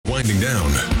winding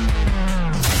down.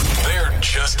 They're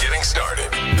just getting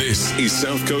started. This is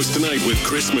South Coast Tonight with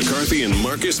Chris McCarthy and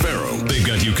Marcus Farrow. They've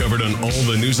got you covered on all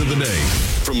the news of the day,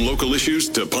 from local issues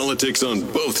to politics on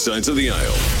both sides of the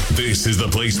aisle. This is the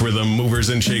place where the movers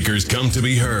and shakers come to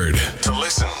be heard, to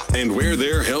listen, and where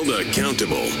they're held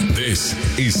accountable. This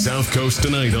is South Coast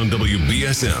Tonight on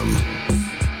WBSM.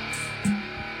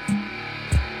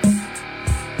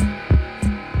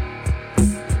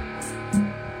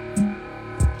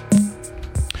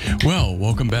 Well,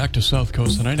 welcome back to South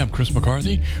Coast Tonight. I'm Chris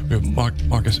McCarthy. We have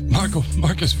Marcus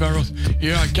Farrow.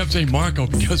 Yeah, I kept saying Marco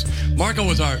because Marco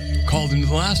was called into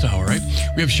the last hour, right?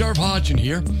 We have Sheriff Hodgson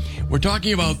here. We're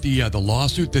talking about the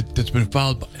lawsuit that's been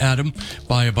filed at him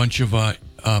by a bunch of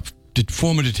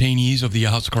former detainees of the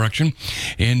House of Correction.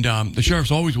 And the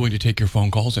sheriff's always willing to take your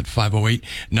phone calls at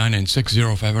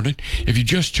 508-996-0500. If you're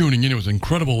just tuning in, it was an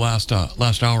incredible last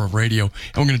hour of radio,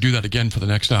 and we're going to do that again for the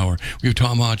next hour. We have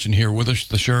Tom Hodgson here with us,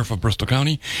 the sheriff of Bristol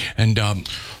County. And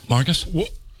Marcus? Well,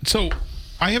 so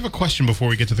I have a question before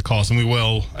we get to the calls, and we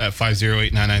will at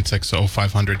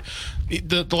 508-996-0500.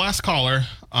 The last caller,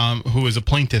 who is a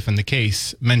plaintiff in the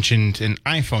case, mentioned an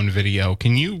iPhone video.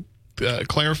 Can you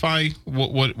clarify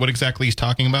what exactly he's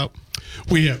talking about?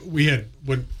 We had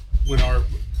when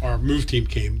our move team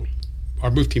came. Our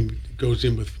move team goes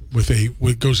in with a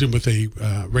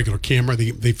regular camera.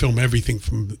 They film everything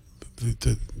from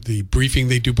the briefing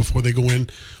they do before they go in,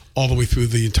 all the way through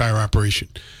the entire operation.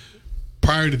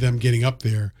 Prior to them getting up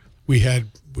there,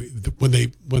 when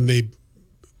they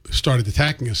started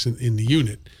attacking us in the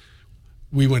unit,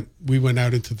 we went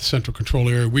out into the central control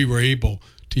area. We were able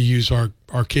to use our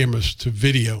cameras to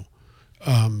video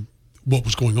what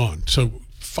was going on. So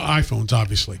iPhones,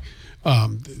 obviously.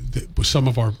 One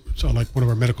of our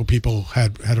medical people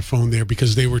had a phone there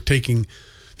because they were taking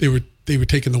the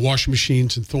washing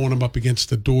machines and throwing them up against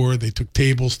the door. They took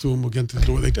tables, threw them against the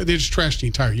door. They just trashed the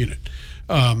entire unit.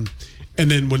 And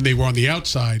then when they were on the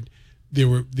outside, there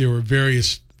were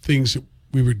various things that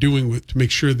we were doing to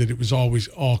make sure that it was always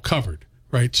all covered.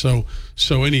 Right, so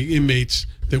any inmates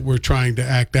that were trying to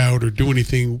act out or do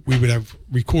anything, we would have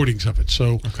recordings of it.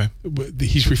 So okay.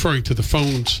 He's referring to the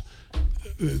phones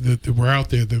that were out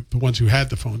there, the ones who had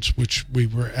the phones, which we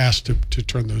were asked to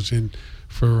turn those in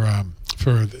for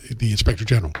the Inspector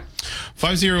General.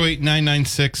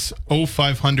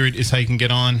 508-996-0500 is how you can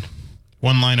get on.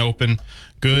 One line open.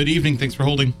 Good evening. Thanks for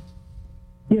holding.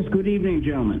 Yes, good evening,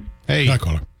 gentlemen. Hey. Hi,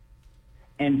 caller.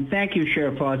 And thank you,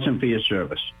 Sheriff Hodgson, for your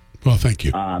service. Well, thank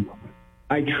you.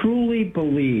 I truly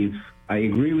believe, I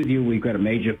agree with you, we've got a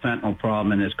major fentanyl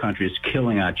problem in this country. It's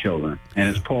killing our children, and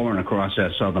it's pouring across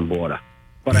that southern border.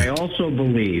 But I also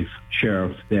believe,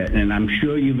 Sheriff, that, and I'm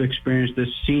sure you've experienced this,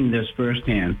 seen this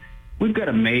firsthand, we've got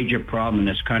a major problem in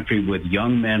this country with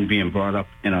young men being brought up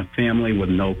in a family with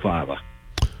no father.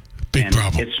 Big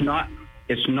problem.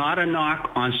 It's not a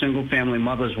knock on single-family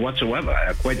mothers whatsoever.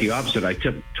 Quite the opposite. I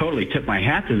totally tip my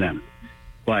hat to them.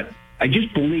 But I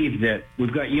just believe that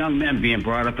we've got young men being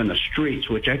brought up in the streets,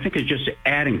 which I think is just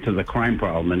adding to the crime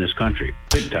problem in this country,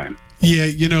 big time. Yeah,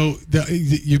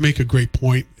 you make a great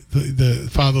point. The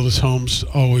fatherless homes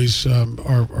always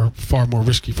are far more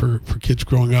risky for kids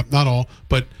growing up. Not all,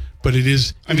 but it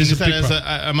is. I'm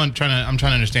trying to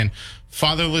understand.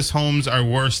 Fatherless homes are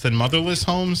worse than motherless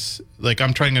homes. Like,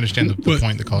 I'm trying to understand the point.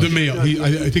 The male.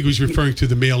 I think he was referring to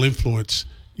the male influence.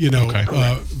 Okay.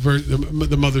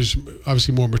 The mother's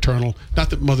obviously more maternal. Not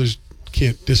that mothers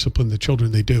can't discipline the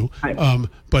children; they do.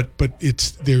 But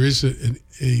there is a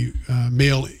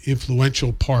male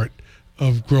influential part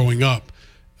of growing up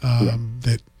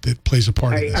that plays a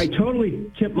part in this. I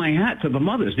totally tip my hat to the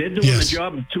mothers. They're doing the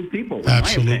job of two people.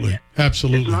 Absolutely. It's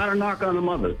not a knock on the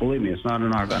mothers. Believe me, it's not a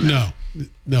knock on them.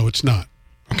 No, it's not.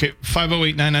 Okay,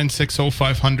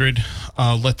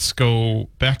 508-996-0500. Let's go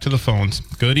back to the phones.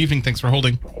 Good evening. Thanks for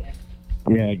holding.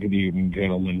 Yeah, good evening,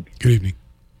 gentlemen. Good evening.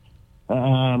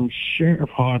 Sheriff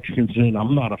Hodgson,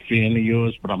 I'm not a fan of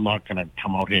yours, but I'm not going to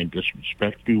come out here and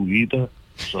disrespect you either.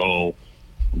 So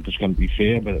I'm just going to be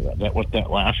fair. But what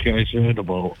that last guy said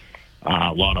about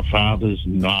a lot of fathers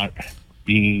not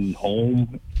being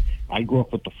home, I grew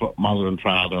up with the mother and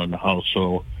father in the house,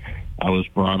 so I was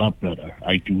brought up better.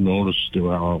 I do notice there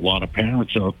are a lot of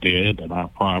parents out there that are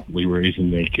properly raising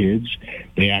their kids.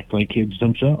 They act like kids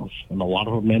themselves, and a lot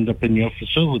of them end up in your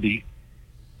facility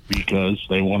because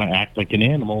they want to act like an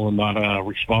animal and not a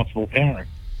responsible parent.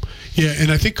 Yeah,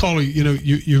 and I think, caller,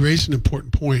 you raised an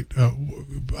important point.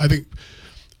 I think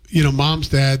moms,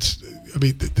 dads. I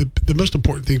mean, the most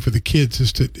important thing for the kids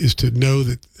is to know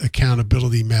that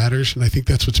accountability matters, and I think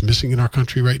that's what's missing in our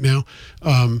country right now.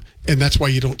 And that's why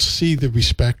you don't see the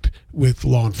respect with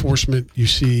law enforcement. You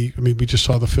see, I mean, we just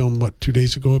saw the film 2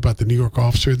 days ago about the New York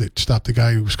officer that stopped the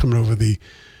guy who was coming over the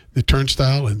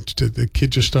turnstile, and the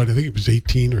kid just started. I think it was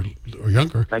 18 or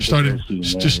younger.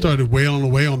 Started wailing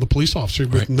away on the police officer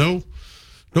with no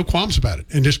qualms about it,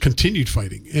 and just continued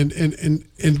fighting.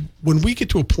 And when we get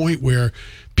to a point where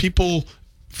people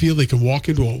feel they can walk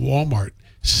into a Walmart,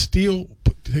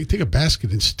 take a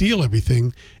basket and steal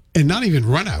everything, and not even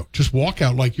run out, just walk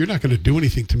out like you're not going to do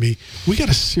anything to me, we got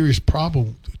a serious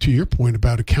problem. To your point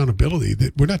about accountability,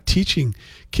 that we're not teaching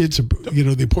kids,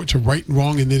 the importance of right and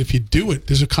wrong, and that if you do it,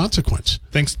 there's a consequence.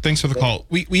 Thanks for the call.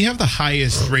 We have the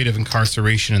highest rate of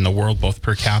incarceration in the world, both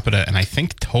per capita and I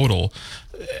think total.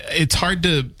 It's hard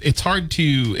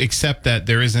to accept that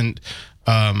there isn't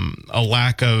a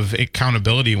lack of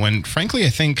accountability when, frankly, I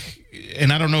think,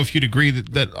 and I don't know if you'd agree,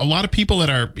 that a lot of people that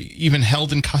are even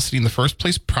held in custody in the first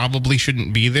place probably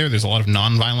shouldn't be there. There's a lot of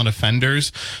nonviolent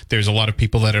offenders. There's a lot of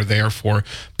people that are there for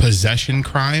possession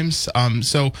crimes.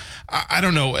 So I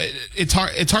don't know. It's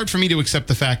hard for me to accept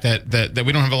the fact that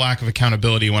we don't have a lack of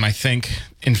accountability when I think,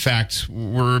 in fact,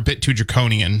 we're a bit too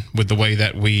draconian with the way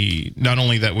that we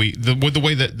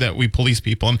police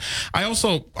people. And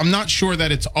I'm not sure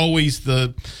that it's always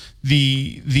the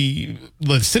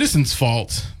citizens'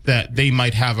 fault that they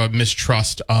might have a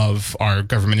mistrust of our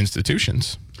government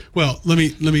institutions. Well,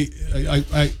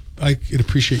 I can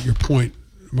appreciate your point,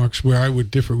 Marks. Where I would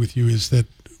differ with you is that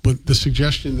the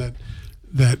suggestion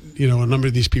that a number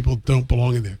of these people don't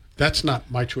belong in there. That's not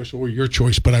my choice or your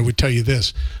choice, but I would tell you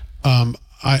this: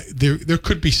 there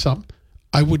could be some.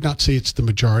 I would not say it's the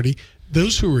majority.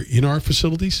 Those who are in our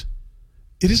facilities,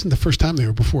 it isn't the first time they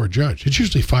were before a judge. It's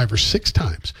usually 5 or 6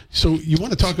 times. So you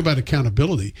want to talk about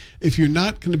accountability. If you're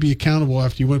not going to be accountable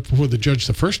after you went before the judge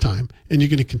the first time, and you're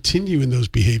going to continue in those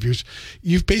behaviors,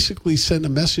 you've basically sent a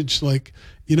message like,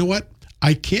 you know what?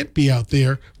 I can't be out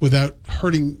there without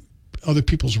hurting other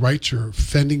people's rights or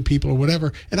offending people or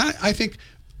whatever. And I think,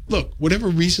 look, whatever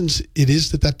reasons it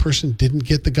is that person didn't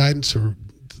get the guidance or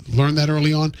learn that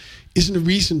early on isn't a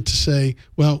reason to say,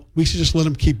 well, we should just let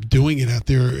them keep doing it out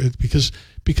there, because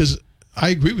I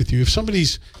agree with you. If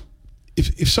somebody's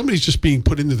just being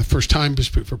put into the first time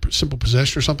for simple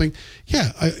possession or something,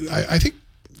 yeah, I think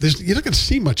you're not going to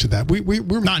see much of that.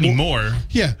 We're not anymore.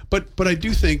 Yeah, but I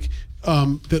do think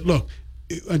that, look,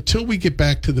 until we get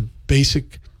back to the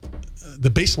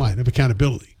baseline of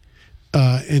accountability,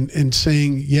 and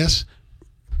saying, yes,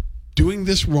 doing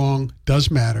this wrong does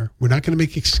matter. We're not going to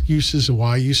make excuses of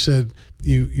why you said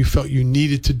you felt you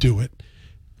needed to do it.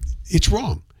 It's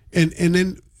wrong. And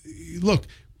then, look,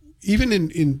 even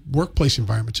in workplace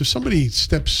environments, if somebody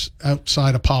steps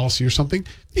outside a policy or something,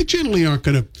 you generally aren't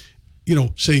going to,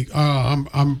 say,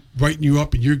 I'm writing you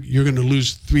up and you're going to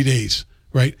lose 3 days,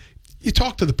 right? You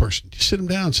talk to the person. You sit them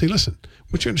down and say, listen,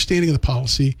 what's your understanding of the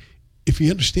policy? If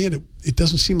you understand it, it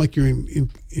doesn't seem like you're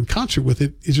in concert with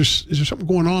it. Is there something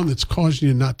going on that's causing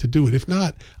you not to do it? If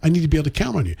not, I need to be able to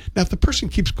count on you. Now, if the person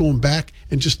keeps going back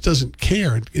and just doesn't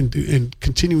care and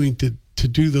continuing to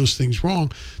do those things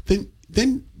wrong, then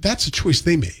that's a choice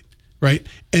they made, right?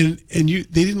 And they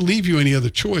didn't leave you any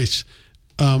other choice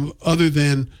other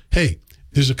than, hey,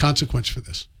 there's a consequence for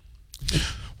this.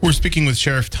 We're speaking with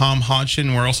Sheriff Tom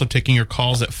Hodgson. We're also taking your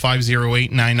calls at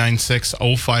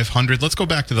 508-996-0500. Let's go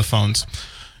back to the phones.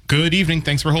 Good evening.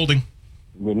 Thanks for holding.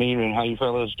 Good evening. How you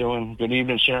fellas doing? Good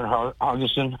evening, Sheriff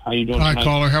Hodgson. How you doing tonight? Hi,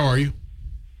 caller. How are you?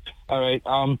 All right.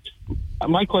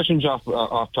 My question's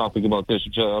off topic about this.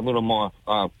 It's a little more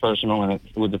personal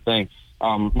with the thing.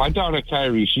 My daughter,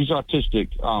 Kyrie, she's autistic.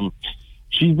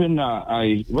 She's been,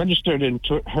 I registered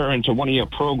her into one of your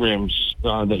programs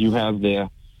that you have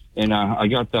there. And I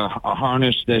got a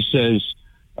harness that says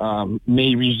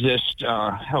may resist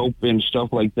help and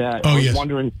stuff like that. Oh,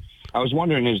 I was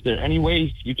wondering, is there any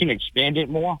way you can expand it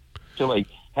more to like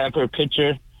have her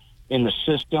picture in the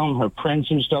system, her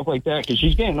prints and stuff like that? Because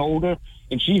she's getting older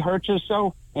and she hurts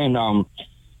herself. And I'm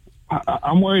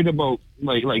worried about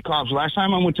like cops. Last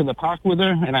time I went to the park with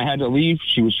her and I had to leave,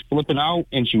 she was flipping out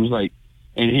and she was like,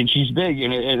 and she's big,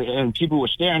 and people were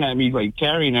staring at me like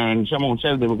carrying her, and someone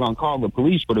said they were going to call the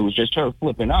police, but it was just her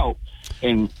flipping out.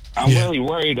 And I'm really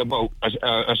worried about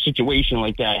a situation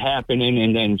like that happening,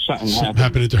 and then something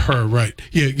happening to her, right?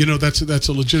 Yeah, that's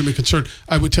a legitimate concern.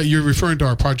 I would tell you, you're referring to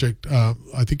our project. I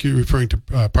think you're referring to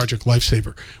Project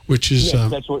Lifesaver, which is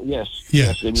that's what. Yes.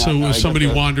 Yeah. Yes, so if somebody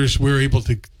wanders, we're able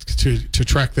to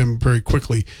track them very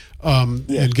quickly.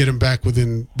 and get them back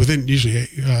within usually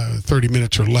 30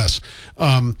 minutes or less.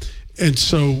 And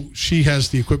so she has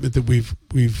the equipment that we've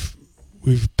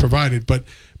provided, but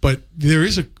there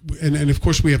is and of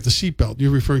course we have the seatbelt.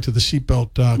 You're referring to the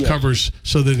seatbelt covers,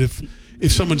 so that if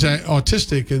someone's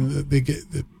autistic and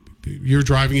you're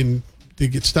driving and they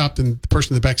get stopped and the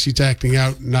person in the back seat's acting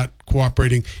out and not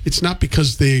cooperating, it's not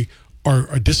because they are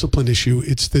a discipline issue.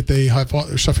 It's that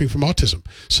are suffering from autism.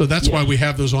 So that's why we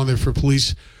have those on there for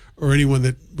police or anyone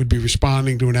that would be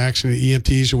responding to an accident,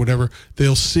 EMTs or whatever.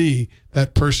 They'll see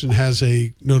that person has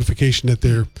a notification that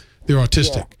they're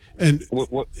autistic. And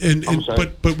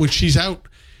but when she's out,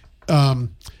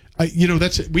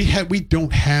 that's we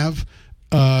don't have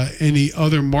any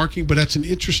other marking, but that's an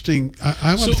interesting.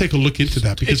 I want to take a look into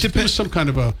that, because if there was some kind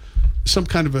of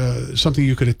something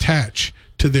you could attach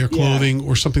to their clothing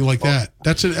or something like that.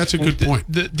 That's a good point.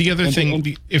 The other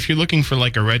thing, if you're looking for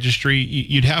like a registry,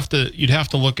 you'd have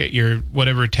to look at your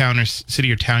whatever town or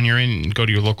city or town you're in, and go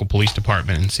to your local police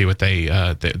department and see what they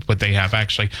have.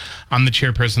 Actually, I'm the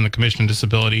chairperson of the Commission on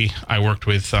Disability. I worked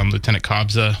with Lieutenant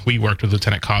Kobza. We worked with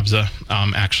Lieutenant Kobza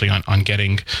actually on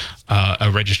getting a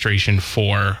registration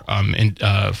for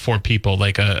people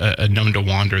like a known to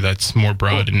wander that's more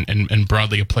broad and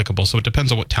broadly applicable. So it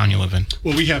depends on what town you live in.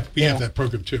 Well, we have that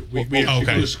program too. We actually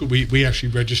go to school. We actually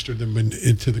register them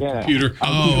into the computer.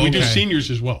 We do seniors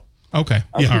as well. Okay.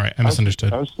 All right. I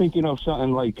misunderstood. I was thinking of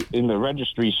something like in the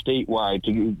registry statewide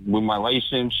with my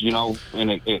license,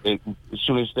 and it, as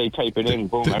soon as they type it in,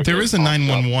 boom. There is a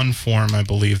 911 form, I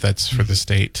believe, that's for the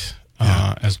state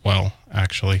as well,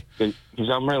 actually. Because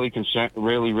I'm really concerned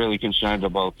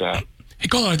about that. Hey,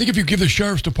 Colin, I think if you give the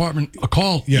sheriff's department a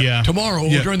call tomorrow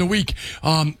or during the week,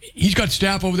 he's got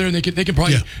staff over there, and they can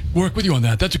probably work with you on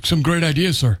that. That's some great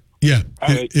ideas, sir. Yeah,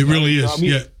 it really is.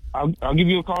 I'll give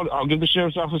you a call. I'll give the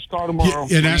sheriff's office a call tomorrow.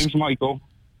 My name's Michael.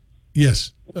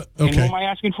 Yes. Okay. And who am I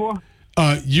asking for?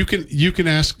 You can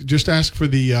ask for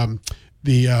the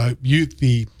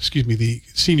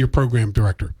senior program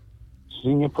director.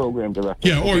 Senior program director.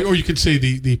 Yeah, okay. or you could say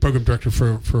the program director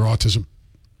for autism.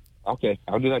 Okay,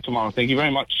 I'll do that tomorrow. Thank you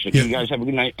very much. You guys have a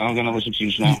good night. I'm going to listen to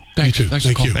you now. Thank you. Thank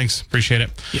you. Thanks. Appreciate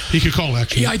it. Yeah. He could call,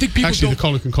 actually. Yeah, I think people the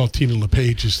caller can call Tina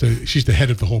LePage. She's the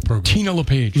head of the whole program. Tina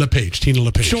LePage. Tina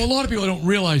LePage. So a lot of people don't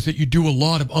realize that you do a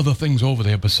lot of other things over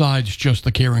there besides just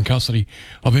the care and custody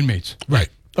of inmates. Right.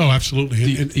 Oh,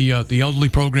 absolutely. The elderly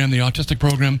program, the autistic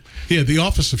program. Yeah, the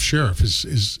Office of Sheriff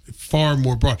is far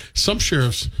more broad. Some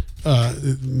sheriffs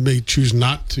may choose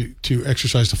not to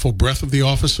exercise the full breadth of the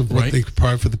office of what they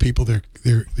provide for the people, their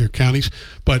counties,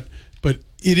 but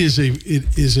it is a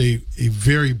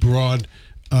very broad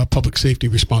public safety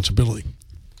responsibility.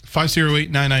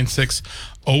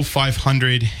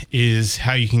 508-996-0500 is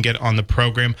how you can get on the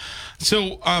program.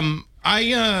 So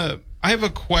I have a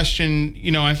question.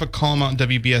 I have a column out on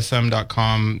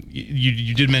WBSM.com.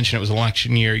 You did mention it was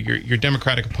election year. Your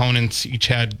Democratic opponents each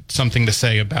had something to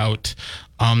say about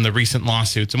the recent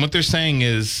lawsuits, and what they're saying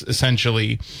is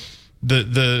essentially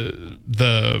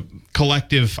the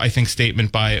collective, I think,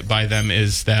 statement by them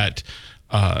is that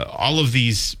all of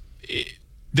these.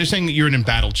 They're saying that you're an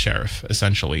embattled sheriff.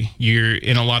 Essentially, you're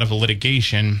in a lot of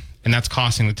litigation, and that's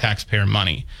costing the taxpayer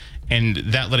money, and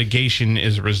that litigation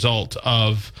is a result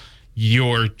of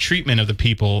your treatment of the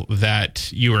people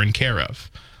that you are in care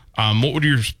of. What would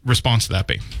your response to that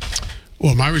be?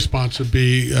 Well, my response would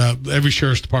be every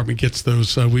sheriff's department gets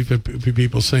those. We've had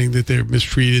people saying that they're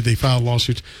mistreated. They file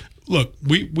lawsuits. Look,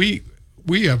 we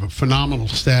have a phenomenal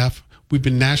staff. We've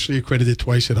been nationally accredited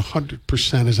twice at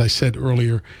 100%, as I said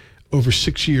earlier, over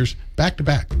 6 years, back to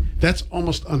back. That's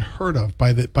almost unheard of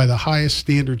by the highest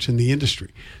standards in the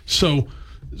industry. So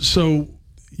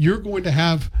you're going to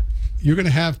have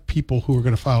people who are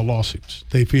going to file lawsuits.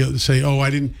 They say, "Oh, I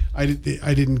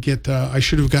didn't get. I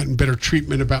should have gotten better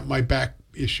treatment about my back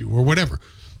issue or whatever."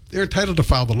 They're entitled to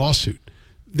file the lawsuit.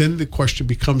 Then the question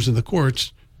becomes in the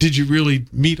courts: did you really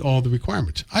meet all the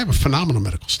requirements? I have a phenomenal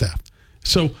medical staff,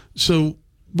 so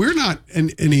we're not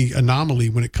any anomaly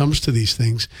when it comes to these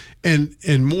things. And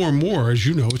more, as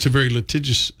you know, it's a very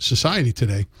litigious society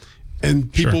today,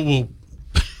 and people will.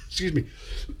 Excuse me.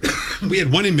 We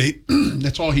had one inmate,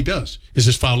 that's all he does, is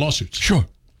just file lawsuits. Sure.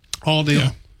 All day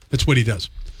long. That's what he does.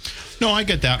 No, I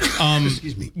get that.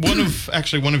 Excuse me. One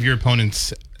of your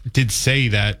opponents did say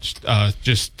that,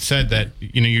 just said that,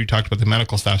 you talked about the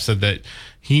medical staff, said that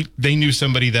they knew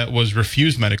somebody that was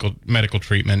refused medical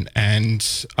treatment. And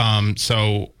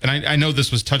I know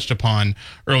this was touched upon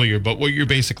earlier, but what you're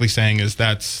basically saying is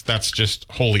that's just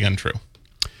wholly untrue.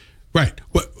 Right.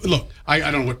 Well, look, I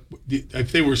don't know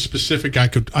if they were specific. I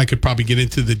could probably get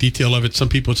into the detail of it. Some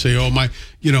people would say, "Oh,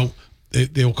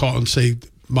 they'll call and say,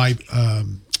 my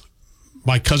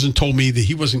cousin told me that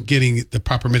he wasn't getting the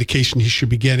proper medication he should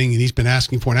be getting, and he's been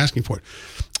asking for it.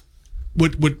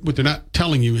 What they're not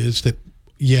telling you is that,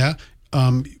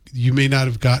 you may not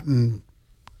have gotten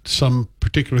some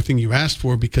particular thing you asked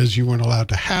for because you weren't allowed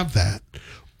to have that,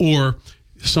 or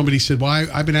somebody said, well,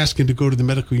 I've been asking to go to the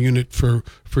medical unit for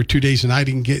 2 days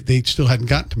and they still hadn't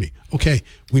gotten to me. Okay,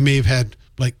 we may have had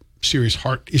like serious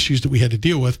heart issues that we had to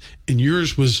deal with, and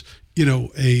yours was,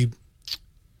 a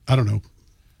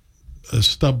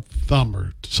stub thumb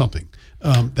or something.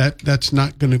 That's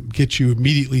not going to get you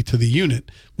immediately to the unit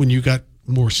when you got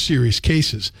more serious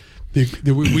cases.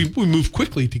 We move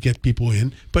quickly to get people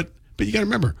in, but you got to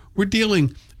remember, we're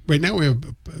dealing right now. We have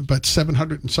about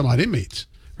 700 and some odd inmates,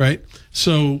 right?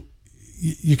 So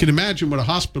you can imagine what a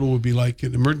hospital would be like,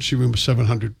 an emergency room with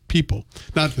 700 people.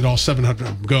 Not that all 700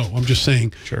 of them go. I'm just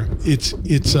saying, sure.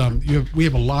 We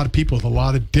have a lot of people with a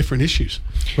lot of different issues,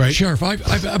 right? Sheriff,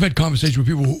 I've had conversations with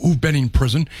people who've been in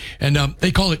prison, and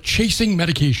they call it chasing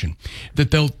medication. That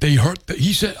they hurt.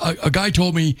 He said a guy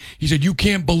told me, he said, you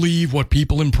can't believe what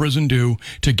people in prison do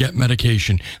to get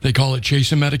medication. They call it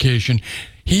chasing medication.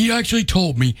 He actually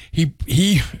told me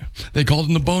they called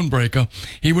him the bone breaker.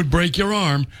 He would break your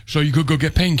arm so you could go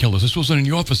get painkillers. This wasn't in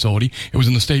your facility. It was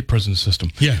in the state prison system.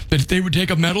 Yeah. That they would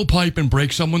take a metal pipe and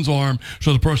break someone's arm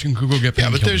so the person could go get painkillers. Yeah,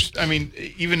 but there's,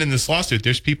 even in this lawsuit,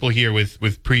 there's people here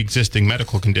with pre-existing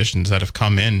medical conditions that have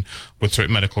come in with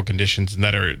certain medical conditions and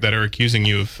that are accusing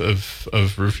you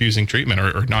of refusing treatment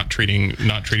or not treating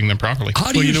them properly.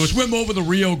 How do you swim over the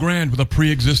Rio Grande with a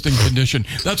pre-existing condition?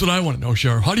 That's what I want to know,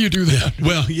 Sheriff. How do you do that?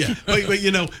 Well, yeah, but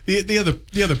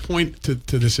the other point to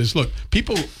this is,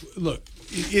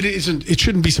 it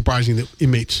shouldn't be surprising that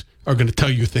inmates are going to tell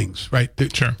you things, right?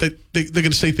 Sure. They're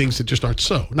going to say things that just aren't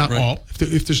so. Not right. all.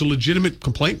 If there's a legitimate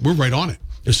complaint, we're right on it.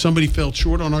 If somebody fell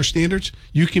short on our standards,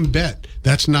 you can bet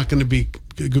that's not going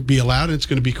to be allowed, and it's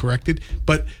going to be corrected.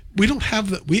 But we don't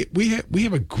have we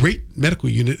have a great medical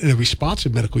unit and a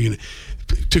responsive medical unit.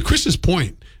 To Chris's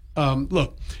point,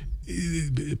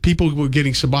 people were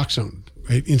getting Suboxone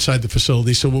right inside the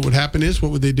facility. So what would happen is, what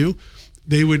would they do?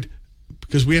 They would,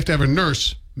 because we have to have a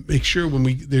nurse make sure when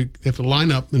they have to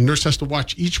line up, the nurse has to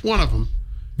watch each one of them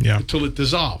until it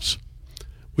dissolves.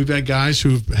 We've had guys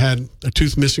who've had a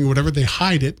tooth missing or whatever. They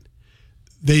hide it.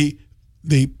 They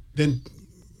then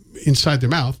inside their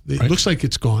mouth, it looks like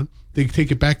it's gone. They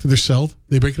take it back to their cell.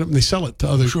 They break it up and they sell it to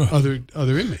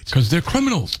other inmates because they're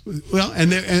criminals. Well, and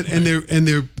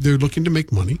they're looking to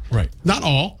make money. Right. Not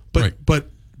all, but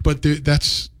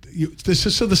that's.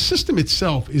 So the system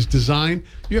itself is designed.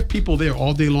 You have people there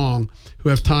all day long who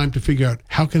have time to figure out,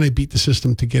 how can I beat the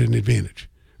system to get an advantage,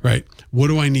 right? What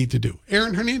do I need to do?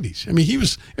 Aaron Hernandez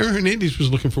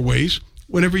was looking for ways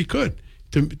whenever he could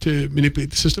to manipulate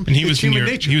the system. And he was in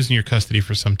your custody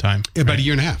for some time. About a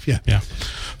year and a half, yeah.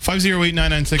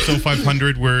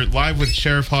 508-996-0500. We're live with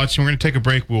Sheriff Hodgson. We're going to take a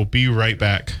break. We'll be right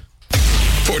back.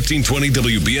 1420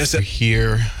 WBS. We're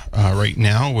here right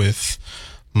now with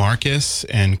Marcus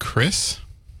and Chris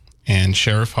and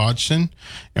Sheriff Hodgson,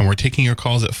 and we're taking your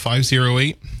calls at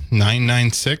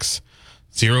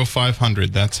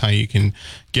 508-996-0500. That's how you can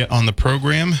get on the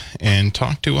program and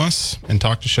talk to us and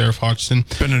talk to Sheriff Hodgson.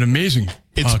 It's been an amazing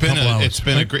it's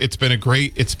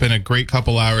been a great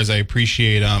couple hours. I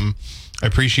appreciate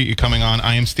you coming on.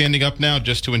 I am standing up now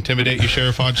just to intimidate you,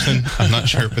 Sheriff Hodgson. I'm not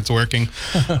sure if it's working,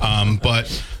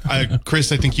 but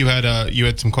Chris, I think you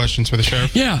had some questions for the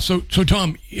sheriff. Yeah. So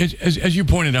Tom, as you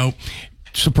pointed out,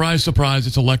 surprise, surprise,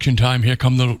 it's election time. Here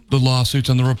come the lawsuits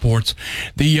and the reports.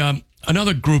 The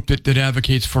another group that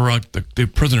advocates for the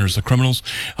prisoners, the criminals,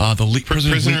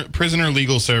 prisoner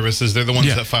legal services. They're the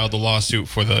ones that filed the lawsuit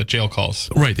for the jail calls,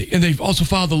 right? And they've also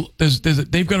filed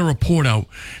they've got a report out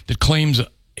that claims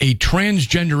a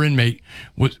transgender inmate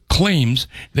claims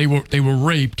they were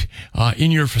raped in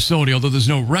your facility, although there's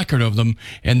no record of them,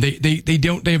 and they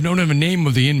don't have a name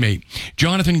of the inmate.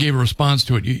 Jonathan gave a response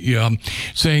to it,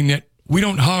 saying that we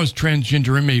don't house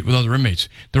transgender inmate with other inmates;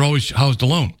 they're always housed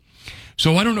alone.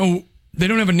 So I don't know. They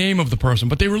don't have a name of the person,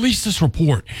 but they released this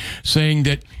report saying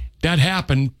that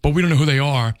happened, but we don't know who they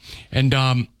are, and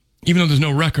even though there's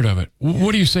no record of it.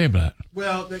 What do you say about that?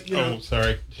 Well,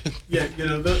 sorry. Yeah,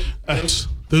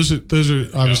 those are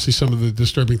obviously some of the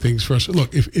disturbing things for us.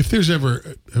 Look, if there's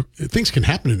ever things can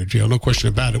happen in a jail, no question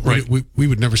about it. Right. We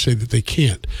would never say that they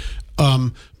can't.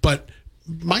 But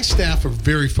my staff are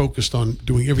very focused on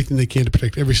doing everything they can to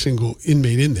protect every single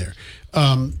inmate in there.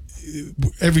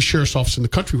 Every sheriff's office in the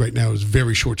country right now is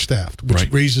very short-staffed,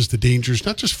 which raises the dangers,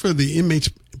 not just for the inmates,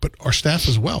 but our staff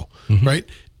as well, right?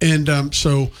 And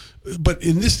so but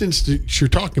in this instance you're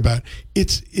talking about,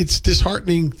 it's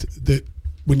disheartening that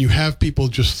when you have people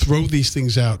just throw these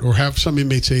things out, or have some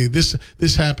inmates say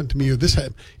this happened to me, or this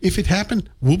happened. If it happened,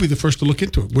 we'll be the first to look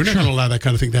into it. We're not going to allow that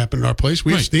kind of thing to happen in our place.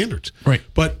 We have standards. Right.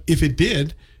 But if it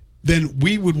did, then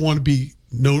we would want to be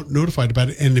notified about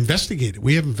it and investigate it.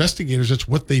 We have investigators. That's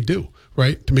what they do,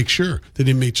 right? To make sure that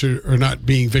inmates are not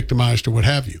being victimized or what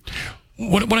have you.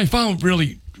 What I found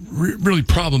really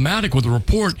problematic with the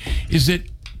report is that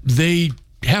they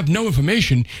have no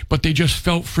information, but they just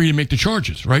felt free to make the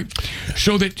charges, right?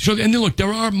 So and then look,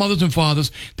 there are mothers and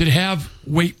fathers that have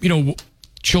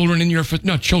children in your,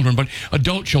 not children, but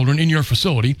adult children in your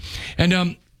facility,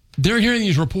 and they're hearing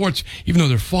these reports, even though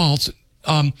they're false.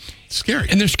 Scary.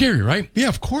 And they're scary, right? Yeah,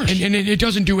 of course. And it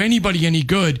doesn't do anybody any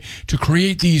good to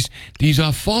create these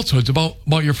falsehoods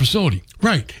about your facility.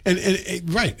 Right.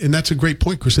 And that's a great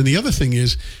point, Chris. And the other thing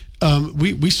is,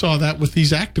 we saw that with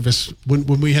these activists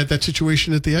when we had that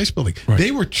situation at the ICE building. Right. They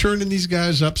were churning these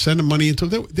guys up, sending money into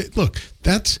them. Look,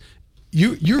 that's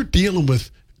you're dealing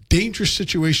with dangerous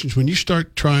situations when you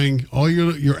start trying all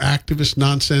your activist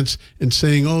nonsense and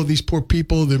saying, oh, these poor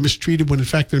people, they're mistreated, when in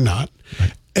fact they're not.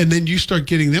 Right. And then you start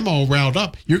getting them all riled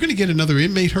up. You're going to get another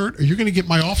inmate hurt, or you're going to get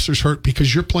my officers hurt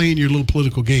because you're playing your little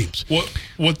political games. What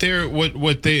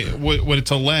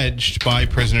it's alleged by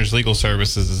Prisoners Legal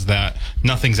Services is that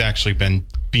nothing's actually been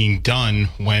being done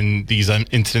when these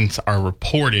incidents are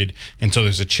reported, and so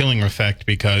there's a chilling effect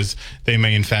because they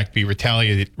may in fact be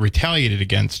retaliated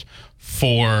against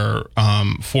for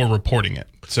reporting it.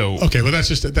 So okay, well that's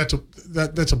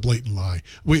a blatant lie.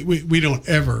 We don't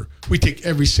ever, we take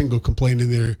every single complaint in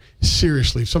there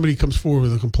seriously. If somebody comes forward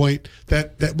with a complaint,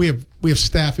 that we have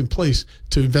staff in place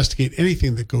to investigate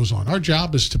anything that goes on. Our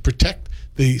job is to protect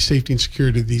the safety and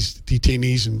security of these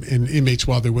detainees and inmates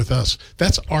while they're with us.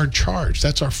 That's our charge.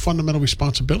 That's our fundamental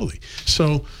responsibility.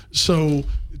 So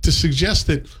to suggest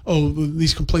that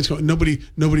these complaints nobody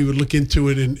would look into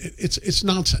it, and it's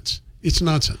nonsense. It's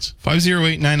nonsense.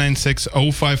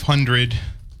 508-996-0500.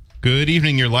 Good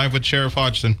evening. You're live with Sheriff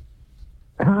Hodgson.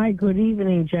 Hi, good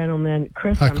evening, gentlemen.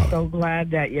 Chris, Hi, I'm Carl. so glad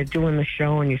that you're doing the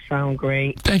show and you sound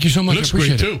great. Thank you so much. Looks I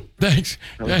appreciate great, it. too. Thanks.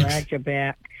 I'm Thanks. glad you're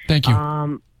back. Thank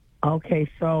you. Okay,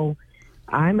 so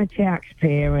I'm a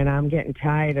taxpayer and I'm getting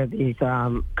tired of these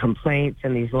complaints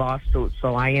and these lawsuits,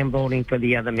 so I am voting for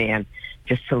the other man,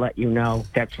 just to let you know,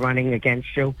 that's running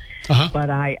against you. Uh-huh.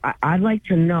 But I'd like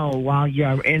to know, while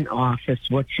you're in office,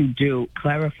 what you do,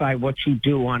 clarify what you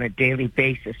do on a daily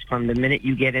basis from the minute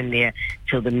you get in there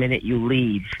till the minute you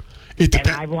leave. And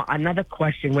I want another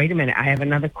question. Wait a minute. I have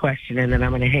another question, and then I'm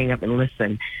going to hang up and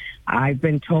listen. I've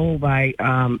been told by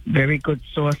very good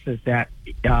sources that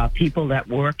people that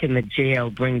work in the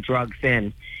jail bring drugs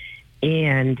in.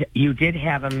 And you did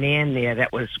have a man there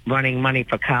that was running money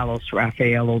for Carlos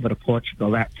Rafael over to Portugal.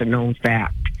 That's a known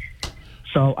fact.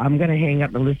 So I'm going to hang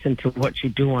up and listen to what you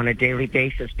do on a daily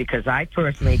basis, because I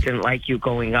personally didn't like you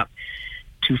going up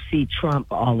to see Trump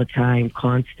all the time,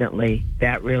 constantly.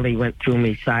 That really went through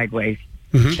me sideways.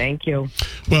 Mm-hmm. Thank you.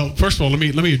 Well, first of all, let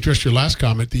me address your last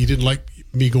comment that you didn't like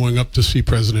me going up to see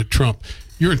President Trump.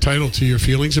 You're entitled to your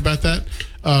feelings about that.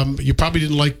 You probably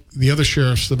didn't like the other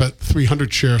sheriffs, about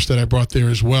 300 sheriffs that I brought there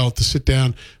as well, to sit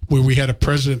down where we had a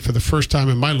president for the first time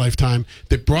in my lifetime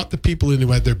that brought the people in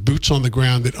who had their boots on the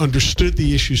ground, that understood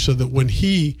the issue, so that when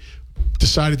he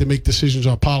decided to make decisions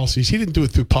on policies, he didn't do it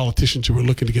through politicians who were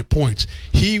looking to get points.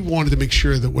 He wanted to make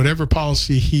sure that whatever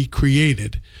policy he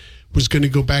created was going to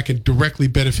go back and directly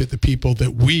benefit the people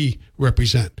that we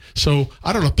represent. So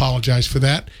I don't apologize for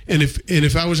that. And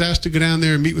if I was asked to go down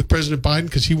there and meet with President Biden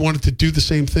because he wanted to do the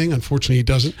same thing, unfortunately he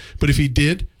doesn't, but if he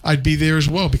did, I'd be there as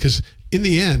well, because in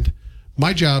the end,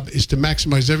 my job is to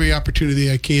maximize every opportunity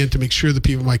I can to make sure the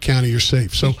people in my county are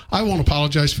safe. So I won't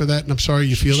apologize for that, and I'm sorry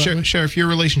you feel that way. Sheriff, your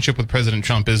relationship with President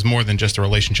Trump is more than just a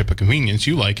relationship of convenience.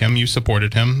 You like him. You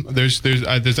supported him.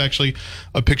 There's actually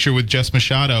a picture with Jess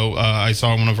Machado. I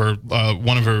saw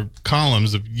one of her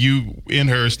columns of you and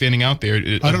her standing out there.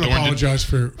 I don't apologize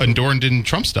for adorned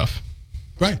Trump stuff.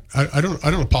 Right. I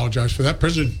don't apologize for that.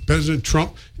 President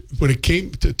Trump, when it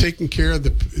came to taking care of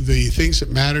the things that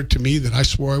mattered to me that I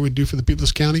swore I would do for the people of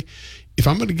this county, if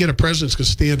I'm going to get a president that's going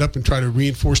to stand up and try to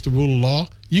reinforce the rule of law,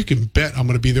 you can bet I'm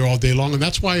going to be there all day long. And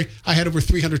that's why I had over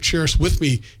 300 sheriffs with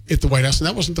me at the White House, and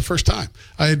that wasn't the first time.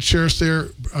 I had sheriffs there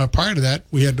prior to that.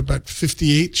 We had about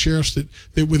 58 sheriffs that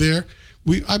were there.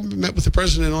 I met with the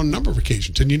president on a number of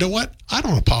occasions, and you know what? I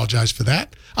don't apologize for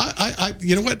that.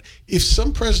 You know what? If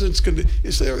some president's going to,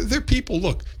 they're people.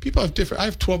 Look, people have different. I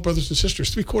have 12 brothers and sisters.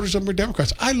 3/4 of them are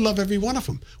Democrats. I love every one of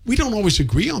them. We don't always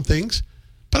agree on things,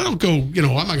 But I don't go,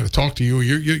 I'm not going to talk to you, or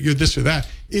you're this or that.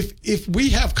 If we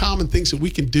have common things that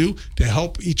we can do to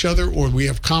help each other, or we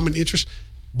have common interests,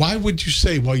 why would you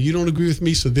say, well, you don't agree with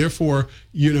me, so therefore,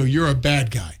 you're a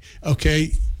bad guy?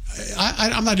 Okay.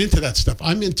 I'm not into that stuff.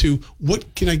 I'm into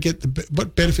what can I get,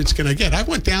 what benefits can I get? I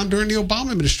went down during the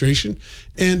Obama administration,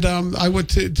 and I went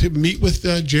to meet with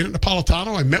Janet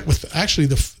Napolitano. I met with actually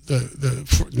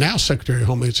the now Secretary of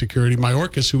Homeland Security,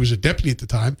 Mayorkas, who was a deputy at the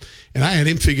time, and I had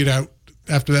him figured out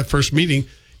after that first meeting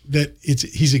that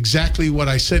he's exactly what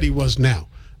I said he was now.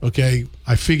 Okay,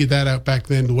 I figured that out back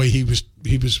then, the way he was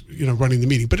running the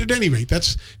meeting. But at any rate,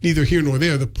 that's neither here nor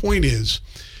there. The point is,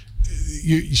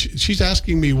 she's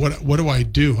asking me what do I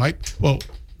do? Well,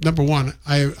 number one,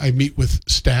 I meet with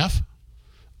staff,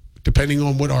 depending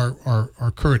on what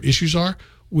our current issues are.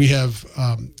 We have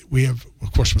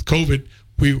of course with COVID,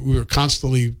 we were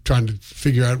constantly trying to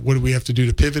figure out what do we have to do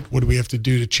to pivot, what do we have to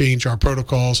do to change our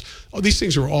protocols. These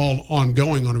things are all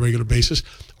ongoing on a regular basis.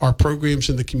 Our programs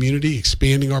in the community,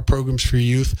 expanding our programs for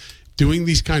youth, doing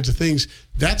these kinds of things,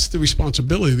 that's the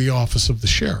responsibility of the office of the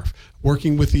sheriff,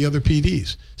 working with the other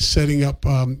PDs, setting up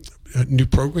new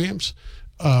programs,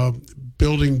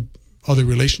 building other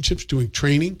relationships, doing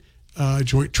training,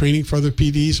 joint training for other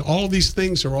PDs. All of these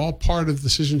things are all part of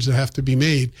decisions that have to be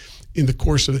made in the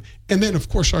course of it. And then, of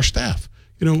course, our staff,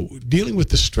 dealing with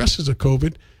the stresses of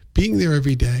COVID, being there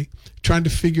every day, trying to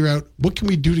figure out what can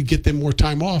we do to get them more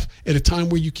time off at a time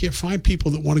where you can't find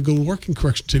people that want to go to work in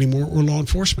corrections anymore or law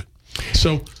enforcement.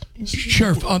 So,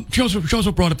 Sheriff, she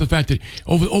also brought up the fact that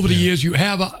over the years you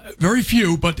have very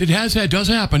few, but it does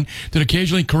happen that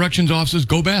occasionally corrections officers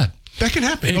go bad. That can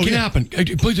happen. It can happen.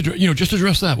 Please, just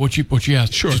address that. What she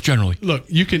asked. Sure. Just generally. Look,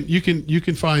 you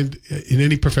can find in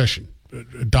any profession,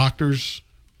 doctors,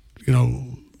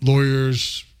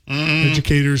 lawyers,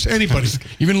 educators, anybody,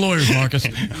 even lawyers, Marcus.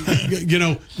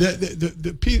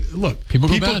 Look,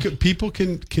 people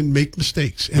can make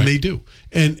mistakes, and right. They do,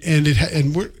 and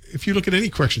if you look at any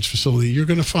corrections facility, you're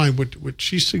going to find what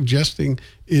she's suggesting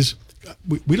is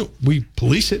we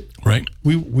police it, right?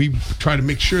 We try to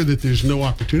make sure that there's no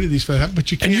opportunities for that,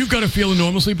 but you can't. And you've got to feel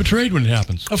enormously betrayed when it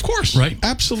happens. Of course, right?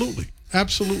 Absolutely.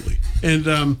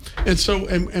 And so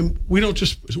we don't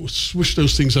just swish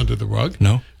those things under the rug.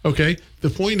 No. Okay. The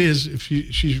point is,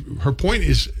 her point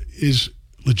is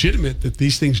legitimate that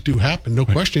these things do happen, no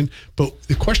question. But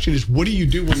the question is, what do you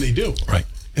do when they do? Right.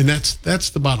 And that's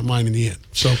the bottom line in the end.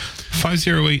 So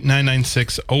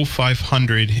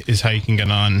 508-996-0500 is how you can get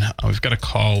on. We've got a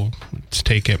call. Let's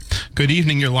take it. Good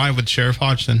evening. You're live with Sheriff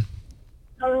Hodgson.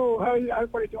 Hello, how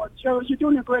everybody doing? Sheriff, you're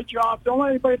doing a great job. Don't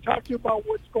let anybody talk to you about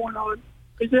what's going on,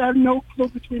 because they have no clue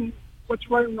between what's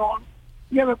right and wrong.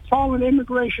 You have a problem with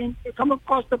immigration. They come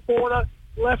across the border,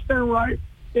 left and right.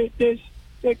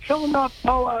 They're killing off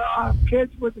our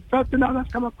kids with the fentanyl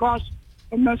that's come across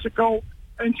from Mexico,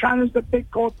 and China's the big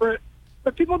culprit.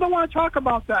 But people don't want to talk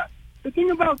about that. The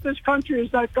thing about this country is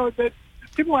that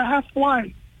people are half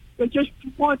blind. They just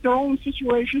want their own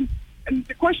situation. And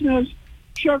the question is,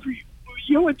 Sheriff,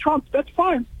 you and Trump, that's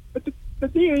fine. But the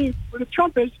thing with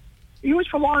Trump is, he was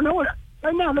for law and order.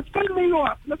 Right now, let's go to New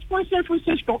York. Let's go to San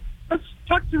Francisco. Let's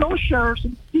talk to those sheriffs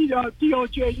and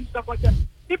DOJs and stuff like that.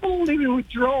 People are leaving with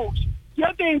droves. The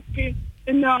other day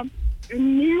in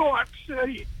New York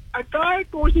City, a guy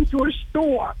goes into a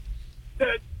store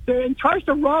and tries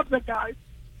to rob the guy.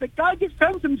 The guy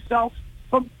defends himself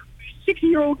from a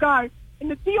 60-year-old guy.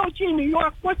 And the DOJ in New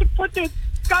York wants to put the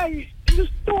guy in the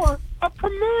store up for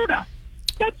murder.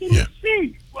 That's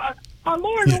insane. Our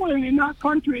law and order in our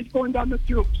country is going down the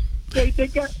tubes. They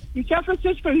get in San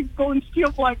Francisco, you go and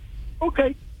steal what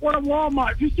a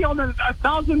Walmart. If you steal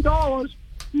 $1,000,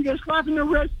 you get slapped in the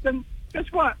wrist, and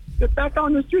guess what? They're back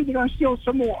on the street, they're going to steal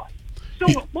some more. So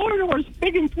law and order is a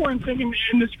big important thing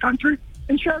in this country.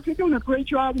 And Sheriff, you're doing a great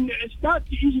job, and it's not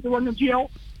easy to run the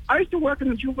jail. I used to work in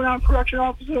the juvenile correction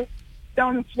officer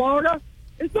down in Florida.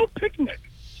 It's no picnic.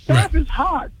 Staff is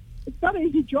hard. It's not an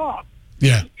easy job.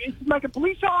 Yeah. It's like a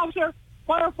police officer,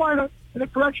 firefighter, and a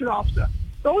correction officer.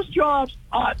 Those jobs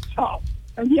are tough.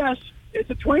 And yes, it's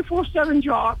a 24/7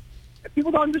 job. And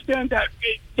people don't understand that.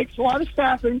 It takes a lot of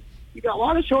staffing. You got a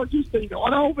lot of shortages, you got a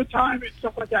lot of overtime and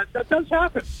stuff like that. That does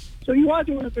happen. So you are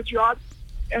doing a good job.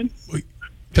 And you're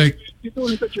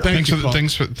doing a good job. Thanks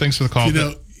for the call.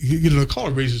 The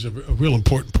caller raises a real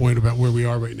important point about where we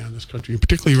are right now in this country, and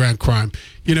particularly around crime.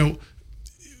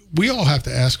 We all have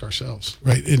to ask ourselves,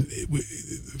 right? And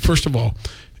first of all,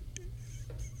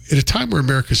 at a time where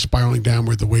America is spiraling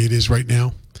downward the way it is right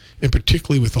now, and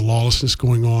particularly with the lawlessness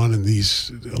going on and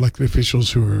these elected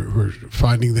officials who are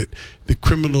finding that the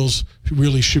criminals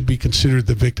really should be considered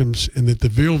the victims and that the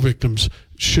real victims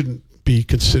shouldn't be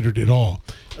considered at all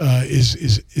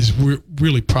is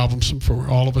really problemsome for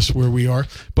all of us where we are.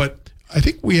 But I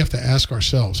think we have to ask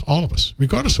ourselves, all of us,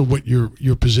 regardless of what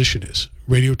your position is,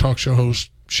 radio talk show host,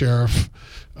 sheriff,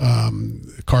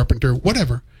 carpenter,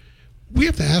 whatever, we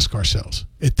have to ask ourselves,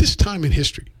 at this time in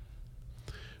history,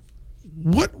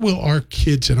 what will our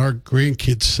kids and our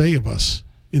grandkids say of us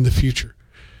in the future?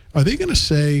 Are they going to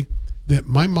say that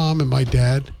my mom and my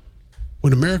dad,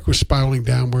 when America was spiraling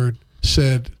downward,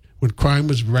 said when crime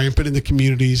was rampant in the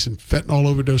communities and fentanyl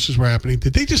overdoses were happening,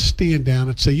 did they just stand down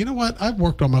and say, you know what, I've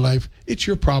worked all my life, it's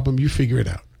your problem, you figure it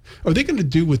out? Are they going to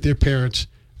do what their parents,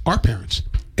 our parents,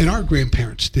 and our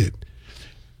grandparents did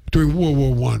during World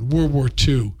War I, World War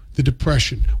II, the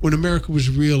Depression, when America was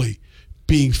really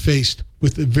being faced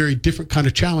with a very different kind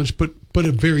of challenge, but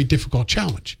a very difficult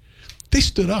challenge? They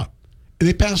stood up, and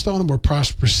they passed on a more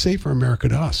prosperous, safer America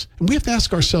to us. And we have to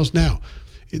ask ourselves now,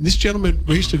 and this gentleman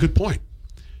raised a good point,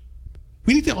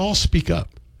 we need to all speak up.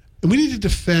 And we need to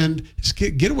defend,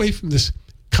 get away from this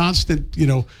constant,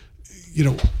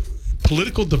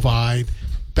 political divide,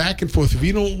 back and forth. If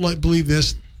you don't believe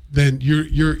this, then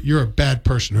you're a bad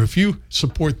person. Or if you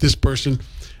support this person,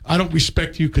 I don't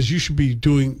respect you because you should be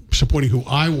supporting who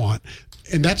I want.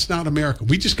 And that's not America.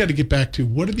 We just got to get back to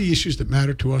what are the issues that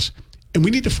matter to us, and we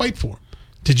need to fight for them.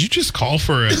 Did you just call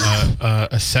for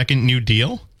a second New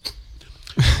Deal?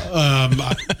 I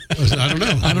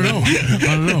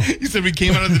don't know. He said we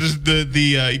came out of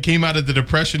came out of the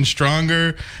Depression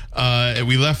stronger.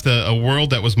 We left a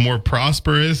world that was more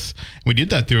prosperous. We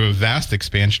did that through a vast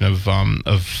expansion of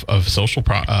social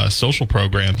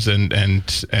programs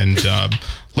and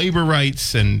labor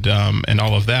rights and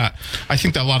all of that. I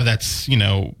think that a lot of that's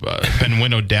been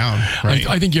winnowed down. Right?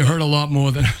 I think you heard a lot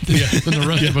more than the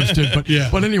rest of us did.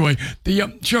 But anyway,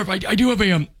 the Sheriff, I do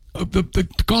have the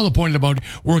caller pointed about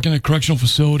working at a correctional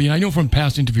facility, and I know from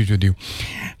past interviews with you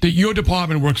that your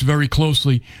department works very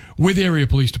closely with area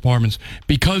police departments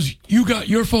because you got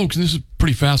your folks, and this is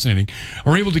pretty fascinating,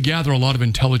 are able to gather a lot of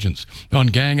intelligence on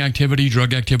gang activity,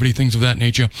 drug activity, things of that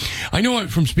nature. I know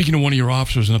from speaking to one of your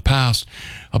officers in the past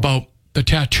about the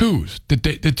tattoos, that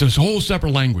there's a whole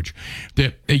separate language,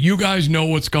 that you guys know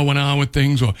what's going on with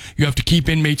things, or you have to keep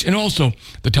inmates, and also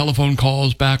the telephone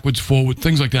calls backwards, forward,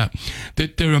 things like that,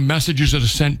 that there are messages that are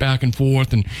sent back and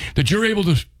forth, and that you're able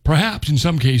to, perhaps in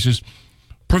some cases,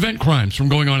 prevent crimes from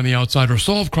going on the outside or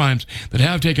solve crimes that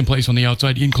have taken place on the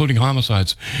outside, including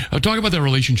homicides. Talk about that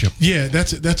relationship. Yeah,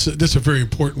 that's a very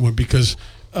important one because,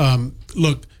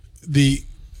 look, we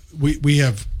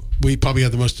probably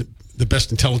have the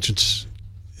best intelligence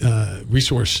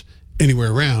resource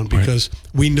anywhere around because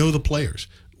we know the players.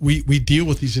 We deal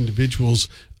with these individuals.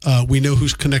 We know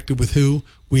who's connected with who.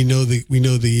 We know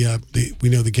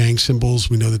the gang symbols.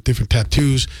 We know the different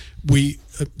tattoos. The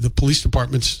police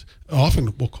departments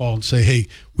often will call and say, "Hey,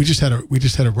 we just had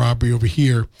a robbery over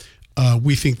here.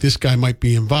 We think this guy might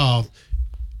be involved."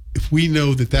 If we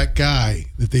know that guy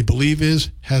that they believe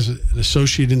has an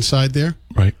associate inside there,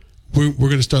 right? We're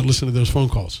going to start listening to those phone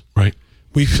calls. Right.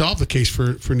 We solved the case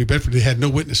for New Bedford. They had no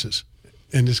witnesses.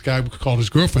 And this guy called his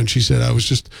girlfriend. She said, I was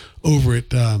just over at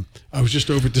the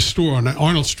store on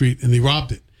Arnold Street, and they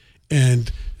robbed it.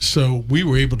 And so we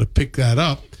were able to pick that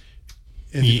up.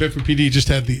 And the Bedford PD just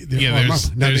had the arm up.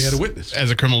 Now they had a witness.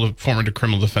 As a former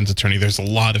criminal defense attorney, there's a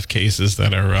lot of cases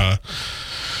that are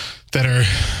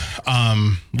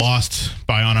lost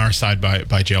on our side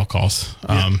by jail calls.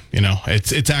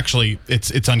 It's actually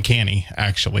it's uncanny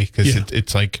actually because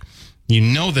it's like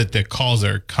that the calls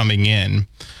are coming in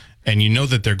and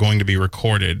that they're going to be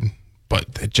recorded, but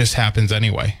it just happens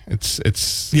anyway. It's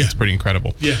pretty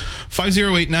incredible.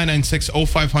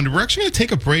 508-996-0500. We're actually going to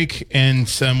take a break and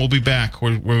we'll be back.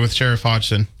 We're with Sheriff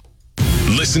Hodgson.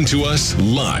 Listen to us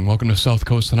live. Welcome to South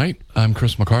Coast Tonight. I'm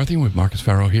Chris McCarthy with Marcus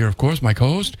Farrow here, of course, my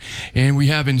co-host. And we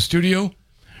have in studio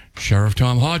Sheriff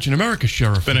Tom Hodgson, America's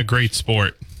Sheriff. Been a great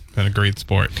sport.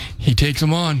 He takes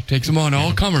them on,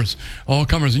 all comers.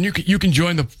 And you can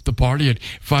join the party at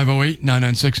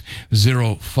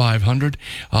 508-996-0500.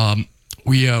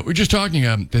 We're just talking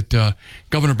that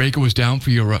Governor Baker was down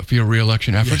for your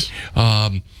re-election effort.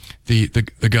 Yes.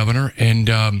 The governor,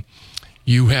 and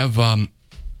you have...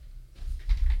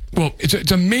 Well,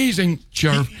 it's amazing,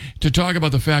 Sheriff, to talk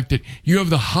about the fact that you have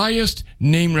the highest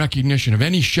name recognition of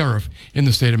any sheriff in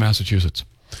the state of Massachusetts.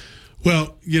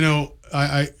 Well,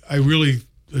 I really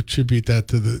attribute that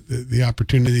to the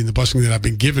opportunity and the blessing that I've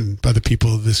been given by the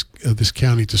people of this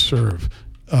county to serve,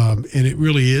 and it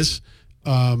really is.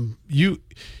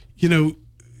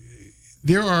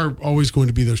 There are always going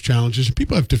to be those challenges, and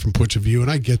people have different points of view, and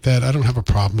I get that. I don't have a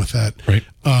problem with that. Right.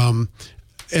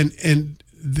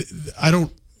 I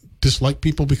don't dislike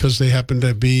people because they happen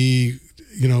to be,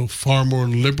 far more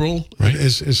liberal, right,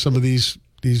 as some of these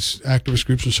activist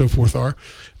groups and so forth are.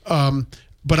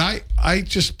 But I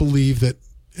just believe that,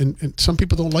 and some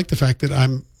people don't like the fact that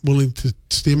I'm willing to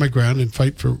stand my ground and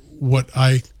fight for what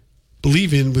I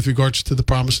believe in with regards to the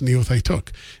promise and the oath I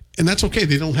took. And that's okay.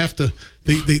 They don't have to,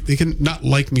 they can not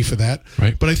like me for that.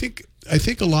 Right. But I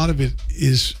think a lot of it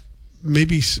is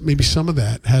maybe some of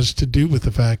that has to do with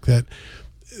the fact that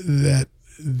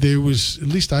there was, at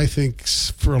least I think,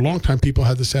 for a long time, people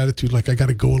had this attitude like, I got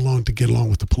to go along to get along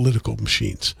with the political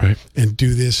machines, right, and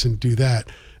do this and do that.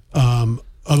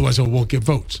 Otherwise, I won't get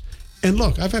votes. And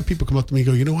look, I've had people come up to me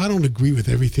and go, I don't agree with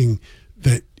everything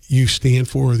that you stand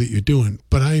for or that you're doing,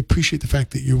 but I appreciate the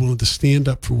fact that you're willing to stand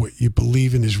up for what you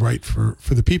believe in is right for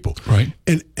the people. Right.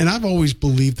 And I've always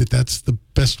believed that that's the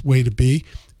best way to be,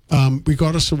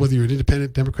 regardless of whether you're an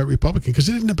independent, Democrat, Republican, because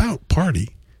it isn't about party.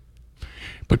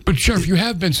 But Sheriff, you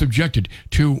have been subjected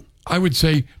to, I would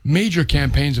say, major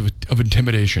campaigns of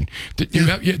intimidation that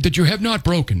you have not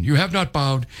broken. You have not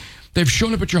bowed. They've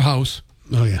shown up at your house.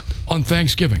 Oh yeah. On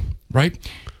Thanksgiving, right?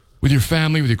 With your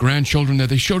family, with your grandchildren.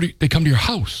 They come to your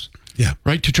house. Yeah.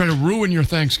 Right, to try to ruin your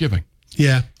Thanksgiving.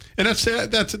 Yeah, and that's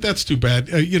too bad.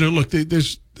 Look,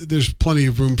 there's plenty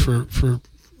of room for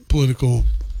political,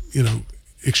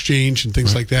 exchange and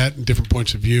things like that, and different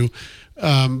points of view.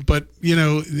 But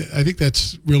I think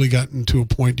that's really gotten to a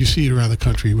point. You see it around the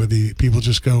country where the people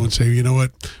just go and say, you know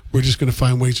what, we're just going to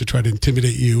find ways to try to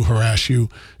intimidate you, harass you,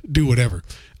 do whatever.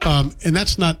 And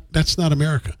that's not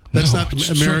America. That's not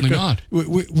America. Certainly not.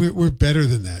 We're better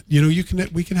than that.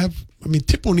 We can have. I mean,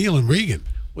 Tip O'Neill and Reagan.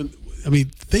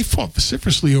 They fought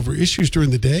vociferously over issues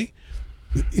during the day,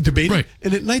 debating, right,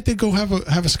 and at night they'd go have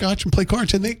a scotch and play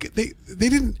cards. And they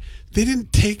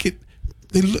didn't take it.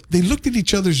 They looked at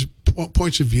each other's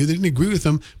points of view. They didn't agree with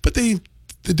them, but the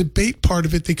debate part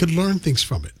of it, they could learn things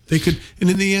from it. They could, and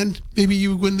in the end, maybe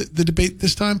you win the debate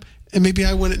this time, and maybe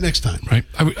I win it next time. Right.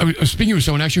 I was speaking with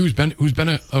someone actually who's been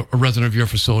a resident of your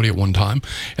facility at one time,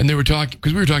 and they were talking,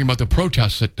 because we were talking about the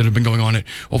protests that have been going on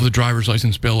over the driver's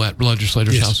license bill at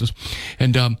legislators' houses,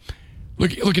 and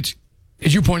look, it's.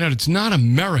 As you point out, it's not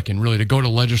American, really, to go to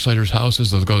legislators'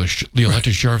 houses or to go to the